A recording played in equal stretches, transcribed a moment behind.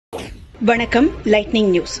வணக்கம். Lightning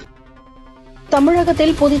news.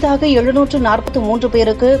 தமிழகத்தில் புதிதாக 743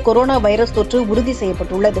 பேருக்கு கொரோனா வைரஸ் தொற்று உறுதி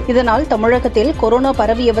செய்யப்பட்டுள்ளது. இதனால் தமிழகத்தில் கொரோனா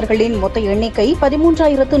பரவியவர்களின் மொத்த எண்ணிக்கை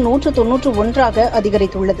 13,191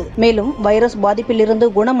 அதிகரித்துள்ளது. மேலும் வைரஸ் பாதிப்பிலிருந்து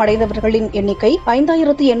குணமடைந்தவர்களின் எண்ணிக்கை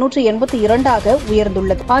 5,882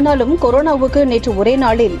 உயர்ந்துள்ளது. ஆனாலும் கொரோனாவுக்கு நேற்று ஒரே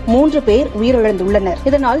நாளில் 3 பேர் உயிரிழந்துள்ளனர்.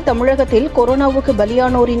 இதனால் தமிழகத்தில் கொரோனாவுக்கு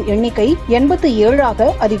பலியானோரின் எண்ணிக்கை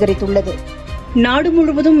 87 அதிகரித்துள்ளது. நாடு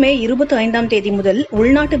முழுவதும் மே 25ஆம் தேதி முதல்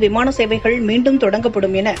உள்நாட்டு விமான சேவைகள் மீண்டும்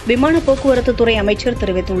தொடங்கப்படும் என விமான போக்குவரத்து துறை அமைச்சர்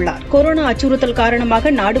தெரிவித்துள்ளார். கொரோனா அச்சுறுத்தல்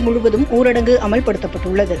காரணமாக நாடு முழுவதும் ஊரடங்கு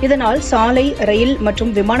அமல்படுத்தப்பட்டுள்ளது. இதனால் சாலை, ரயில்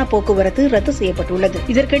மற்றும் விமான போக்குவரத்து ரத்து செய்யப்பட்டுள்ளது.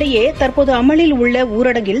 இதற்கிடையே தற்போது அமலில் உள்ள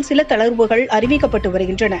ஊரடங்கில் சில தளர்வுகள் அறிவிக்கப்பட்டு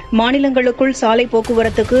வருகின்றன. மாநிலங்களுக்குள் சாலை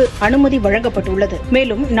போக்குவரத்துக்கு அனுமதி வழங்கப்பட்டுள்ளது.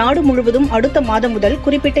 மேலும் நாடு முழுவதும் அடுத்த மாதம் முதல்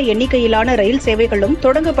குறிப்பிட்ட எண்ணிக்கையிலான ரயில் சேவைகளும்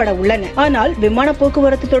தொடங்கப்பட உள்ளன. ஆனால் விமான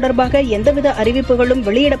போக்குவரத்து தொடர்பாக எந்தவித அறிவிப்புகளும்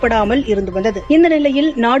வெளியிடப்படாமல் இருந்து வந்தது. இந்த நிலையில்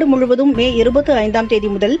நாடு முழுவதும் மே 25ஆம் தேதி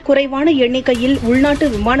முதல் குறைவான எண்ணிக்கையில் உள்நாட்டு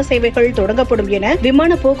விமான சேவைகள் தொடங்கப்படும் என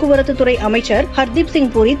விமான போக்குவரத்து துறை அமைச்சர் ஹர்தீப்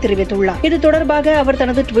சிங் பூரி தெரிவித்துள்ளார். இது தொடர்பாக அவர்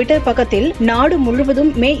தனது டுவிட்டர் பக்கத்தில் நாடு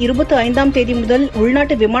முழுவதும் மே 25ஆம் தேதி முதல்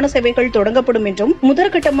உள்நாட்டு விமான சேவைகள் தொடங்கப்படும் என்றும்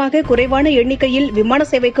முதற்கட்டமாக குறைவான எண்ணிக்கையில் விமான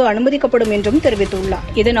சேவைக்கு அனுமதிக்கப்படும் என்றும் தெரிவித்துள்ளார்.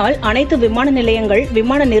 இதனால் அனைத்து விமான நிலையங்கள்,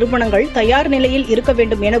 விமான நிறுவனங்கள் தயார் நிலையில் இருக்க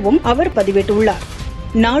வேண்டும் எனவும் அவர் பதிவிட்டுள்ளார்.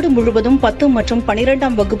 நாடு முழுவதும் 10 மற்றும்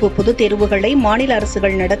 12ஆம் வகுப்பு பொதுத் தேர்வுகளை மாநில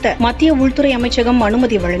அரசுகள் நடத்த மத்திய உள்துறை அமைச்சகம்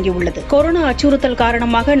அனுமதி வழங்கியுள்ளது. கொரோனா அச்சுறுத்தல்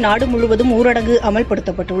காரணமாக நாடு முழுவதும் ஊரடங்கு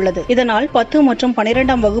அமல்படுத்தப்பட்டுள்ளது. இதனால் 10 மற்றும்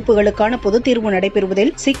 12ஆம் வகுப்புகளுக்கான பொதுத் தேர்வு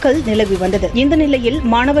நடைபெறுவதில் சிக்கல் நிலவி வந்தது. இந்த நிலையில்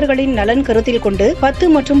மாணவர்களின் நலன் கருத்தில் கொண்டு 10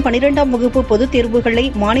 மற்றும் 12ஆம் வகுப்பு பொதுத் தேர்வுகளை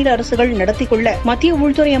மாநில அரசுகள் நடத்திக் கொள்ள மத்திய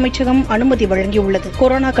உள்துறை அமைச்சகம் அனுமதி வழங்கியுள்ளது.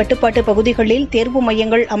 கொரோனா கட்டுப்பாட்டு பகுதிகளில் தேர்வு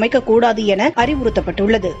மையங்கள் அமைக்கக்கூடாது என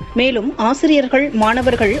அறிவுறுத்தப்பட்டுள்ளது. மேலும் ஆசிரியர்கள்,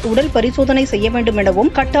 மாணவர்கள் உடல் பரிசோதனை செய்ய வேண்டும் எனவும்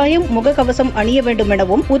கட்டாயம் முகக்கவசம் அணிய வேண்டும்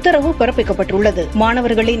எனவும் உத்தரவு பிறப்பிக்கப்பட்டுள்ளது.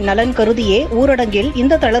 மாணவர்களின் நலன் கருதியே ஊரடங்கில்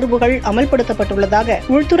இந்த தளர்வுகள் அமல்படுத்தப்பட்டுள்ளதாக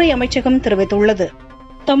உள்துறை அமைச்சகம் தெரிவித்துள்ளது.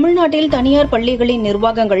 தமிழ்நாட்டில் தனியார் பள்ளிகளின்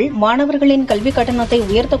நிர்வாகங்கள் மாணவர்களின் கல்வி கட்டணத்தை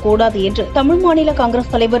உயர்த்தக்கூடாது என்று தமிழ் மாநில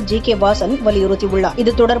காங்கிரஸ் தலைவர் ஜி.கே. வாசன் வலியுறுத்தியுள்ளார்.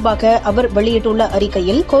 இது தொடர்பாக அவர் வெளியிட்டுள்ள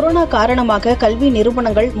அறிக்கையில், கொரோனா காரணமாக கல்வி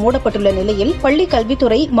நிறுவனங்கள் மூடப்பட்டுள்ள நிலையில் பள்ளி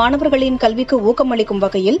கல்வித்துறை மாணவர்களின் கல்விக்கு ஊக்கமளிக்கும்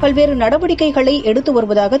வகையில் பல்வேறு நடவடிக்கைகளை எடுத்து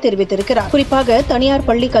வருவதாக தெரிவித்திருக்கிறார். குறிப்பாக தனியார்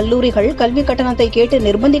பள்ளி, கல்லூரிகள் கல்வி கட்டணத்தை கேட்டு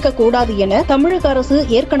நிர்பந்திக்கக்கூடாது என தமிழக அரசு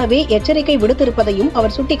ஏற்கனவே எச்சரிக்கை விடுத்திருப்பதையும்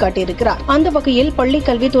அவர் சுட்டிக்காட்டியிருக்கிறார். அந்த வகையில் பள்ளி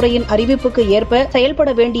கல்வித்துறையின் அறிவிப்புக்கு ஏற்ப செயல்பட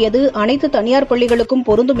வேண்டியது அனைத்து தனியார் பள்ளிகளுக்கும்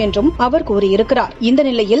பொருந்தும் என்றும் அவர் கூறியிருக்கிறார். இந்த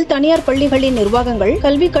நிலையில் தனியார் பள்ளிகளின் நிர்வாகங்கள்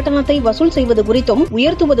கல்வி கட்டணத்தை வசூல் செய்வது குறித்தும்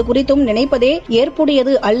உயர்த்துவது குறித்தும் நினைப்பதே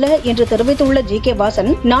ஏற்புடையது அல்ல என்று தெரிவித்துள்ள ஜி.கே. வாசன்,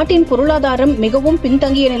 நாட்டின் பொருளாதாரம் மிகவும்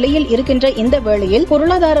பின்தங்கிய நிலையில் இருக்கின்ற இந்த வேளையில்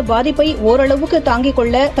பொருளாதார பாதிப்பை ஓரளவுக்கு தாங்கிக்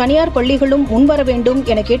கொள்ள தனியார் பள்ளிகளும் முன்வர வேண்டும்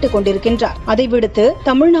என கேட்டுக் கொண்டிருக்கின்றார். அதைவிடுத்து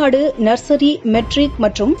தமிழ்நாடு நர்சரி, மெட்ரிக்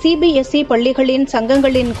மற்றும் சிபிஎஸ்இ பள்ளிகளின்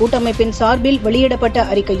சங்கங்களின் கூட்டமைப்பின் சார்பில் வெளியிடப்பட்ட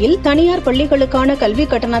அறிக்கையில் தனியார் பள்ளிகளுக்கான கல்வி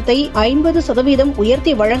கட்டணத்தை 50%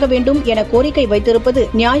 உயர்த்தி வழங்க வேண்டும் என கோரிக்கை வைத்திருப்பது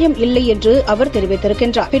நியாயம் இல்லை என்று அவர்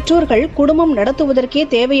தெரிவித்திருக்கின்றார். பெற்றோர்கள் குடும்பம் நடத்துவதற்கே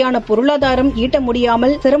தேவையான பொருளாதாரம் ஈட்ட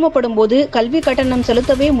முடியாமல் சிரமப்படும் போது கல்வி கட்டணம்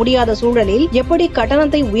செலுத்தவே முடியாத சூழலில் எப்படி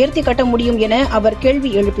கட்டணத்தை உயர்த்தி கட்ட முடியும் என அவர் கேள்வி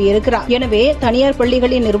எழுப்பியிருக்கிறார். எனவே தனியார்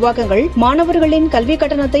பள்ளிகளின் நிர்வாகங்கள் மாணவர்களின் கல்வி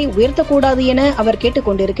கட்டணத்தை உயர்த்தக்கூடாது என அவர் கேட்டுக்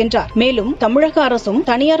கொண்டிருக்கின்றார். மேலும் தமிழக அரசும்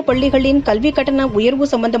தனியார் பள்ளிகளின் கல்வி கட்டண உயர்வு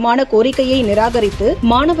சம்பந்தமான கோரிக்கையை நிராகரித்து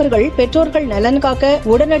மாணவர்கள், பெற்றோர்கள் நலன் காக்க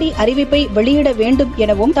உடனடி அறிவிப்பை வெளியிட வேண்டும்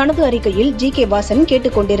எனவும் தனது அறிக்கையில் ஜி.கே. வாசன்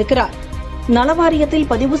கேட்டுக் கொண்டிருக்கிறார். நலவாரியத்தில்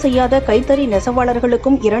பதிவு செய்யாத கைத்தறி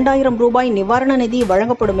நெசவாளர்களுக்கும் 2000 ரூபாய் நிவாரண நிதி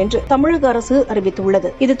வழங்கப்படும் என்று தமிழக அரசு அறிவித்துள்ளது.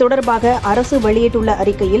 இது தொடர்பாக அரசு வெளியிட்டுள்ள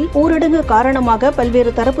அறிக்கையில், ஊரடங்கு காரணமாக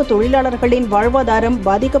பல்வேறு தரப்பு தொழிலாளர்களின் வாழ்வாதாரம்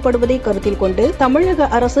பாதிக்கப்படுவதை கருத்தில் கொண்டு தமிழக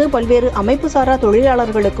அரசு பல்வேறு அமைப்பு சாரா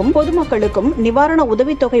தொழிலாளர்களுக்கும் பொதுமக்களுக்கும் நிவாரண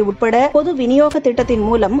உதவித்தொகை உட்பட பொது விநியோக திட்டத்தின்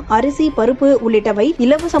மூலம் அரிசி, பருப்பு உள்ளிட்டவை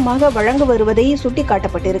இலவசமாக வழங்க வருவதை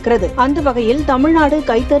சுட்டிக்காட்டப்பட்டிருக்கிறது. அந்த வகையில் தமிழ்நாடு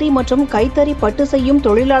கைத்தறி மற்றும் கைத்தறி பட்டு செய்யும்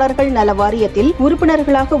தொழிலாளர்கள் நல வாரியத்தில்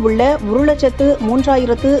உறுப்பினர்களாக உள்ள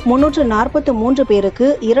 1,03,343 பேருக்கு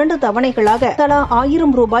 2 தவணைகளாக தலா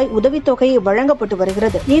 1000 ரூபாய் உதவித்தொகை வழங்கப்பட்டு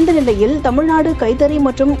வருகிறது. இந்த நிலையில் தமிழ்நாடு கைத்தறி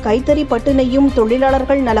மற்றும் கைத்தறி பட்டு நெய்யும்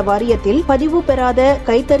தொழிலாளர்கள் நல வாரியத்தில் பதிவு பெறாத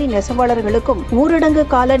கைத்தறி நெசவாளர்களுக்கும் ஊரடங்கு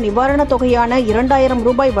கால நிவாரண தொகையான 2000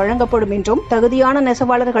 ரூபாய் வழங்கப்படும் என்றும் தகுதியான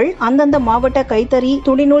நெசவாளர்கள் அந்தந்த மாவட்ட கைத்தறி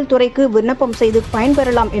துணிநூல் துறைக்கு விண்ணப்பம் செய்து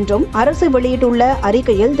பயன்பெறலாம் என்றும் அரசு வெளியிட்டுள்ள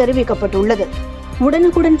அறிக்கையில் தெரிவிக்கப்பட்டுள்ளது.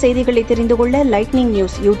 உடனுக்குடன் செய்திகளை தெரிந்து கொள்ள லைட்னிங்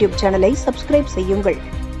நியூஸ் யூடியூப் சேனலை சப்ஸ்கிரைப் செய்யுங்கள்.